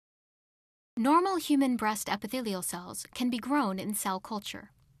Normal human breast epithelial cells can be grown in cell culture.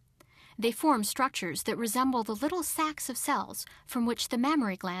 They form structures that resemble the little sacs of cells from which the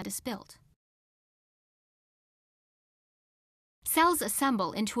mammary gland is built. Cells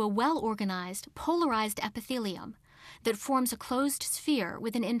assemble into a well-organized, polarized epithelium that forms a closed sphere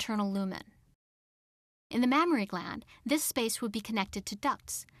with an internal lumen. In the mammary gland, this space would be connected to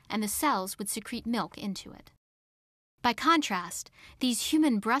ducts, and the cells would secrete milk into it. By contrast, these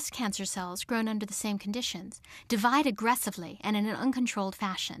human breast cancer cells grown under the same conditions divide aggressively and in an uncontrolled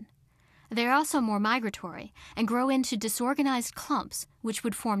fashion. They are also more migratory and grow into disorganized clumps which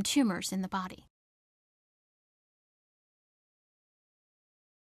would form tumors in the body.